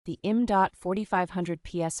The Imdot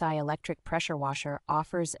 4500PSI electric pressure washer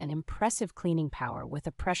offers an impressive cleaning power with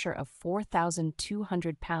a pressure of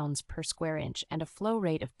 4,200 pounds per square inch and a flow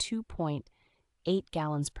rate of 2.8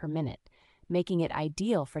 gallons per minute, making it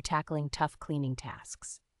ideal for tackling tough cleaning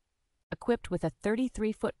tasks. Equipped with a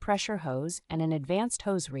 33-foot pressure hose and an advanced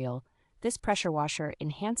hose reel, this pressure washer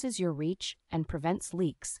enhances your reach and prevents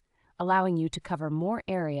leaks, allowing you to cover more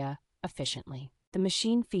area efficiently. The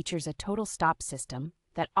machine features a total stop system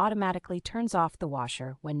that automatically turns off the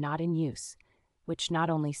washer when not in use, which not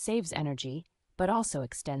only saves energy, but also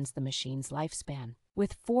extends the machine's lifespan.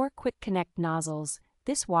 With 4 quick connect nozzles,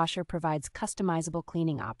 this washer provides customizable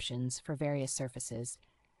cleaning options for various surfaces,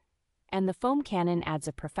 and the foam cannon adds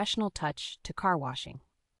a professional touch to car washing.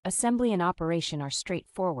 Assembly and operation are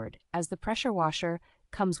straightforward, as the pressure washer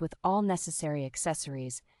comes with all necessary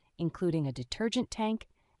accessories, including a detergent tank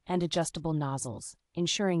and adjustable nozzles,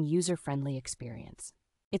 ensuring user-friendly experience.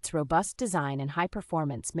 Its robust design and high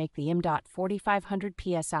performance make the Imdot 4500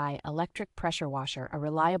 PSI electric pressure washer a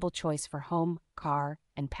reliable choice for home, car,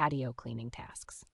 and patio cleaning tasks.